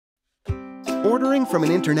Ordering from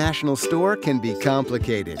an international store can be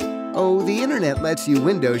complicated. Oh, the internet lets you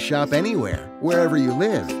window shop anywhere, wherever you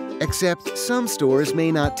live. Except some stores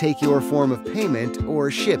may not take your form of payment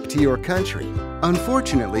or ship to your country.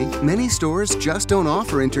 Unfortunately, many stores just don't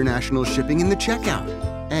offer international shipping in the checkout.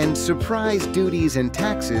 And surprise duties and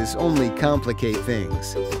taxes only complicate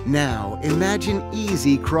things. Now, imagine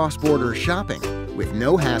easy cross-border shopping with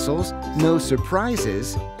no hassles, no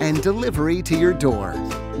surprises, and delivery to your door.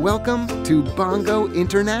 Welcome to Bongo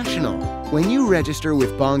International. When you register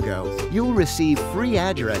with Bongo, you'll receive free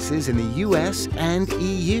addresses in the US and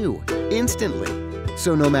EU instantly.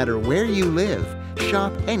 So no matter where you live,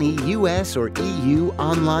 shop any US or EU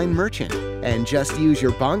online merchant and just use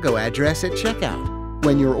your Bongo address at checkout.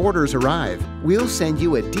 When your orders arrive, we'll send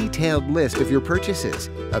you a detailed list of your purchases,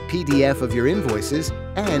 a PDF of your invoices,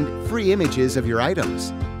 and free images of your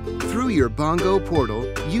items. Through your Bongo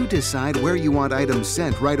portal, you decide where you want items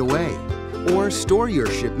sent right away, or store your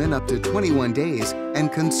shipment up to 21 days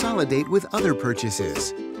and consolidate with other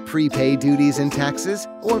purchases. Prepay duties and taxes,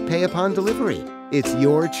 or pay upon delivery. It's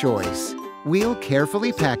your choice. We'll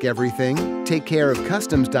carefully pack everything, take care of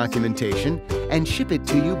customs documentation, and ship it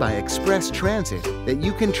to you by express transit that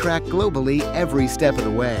you can track globally every step of the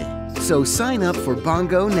way. So sign up for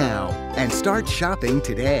Bongo now and start shopping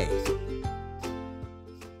today.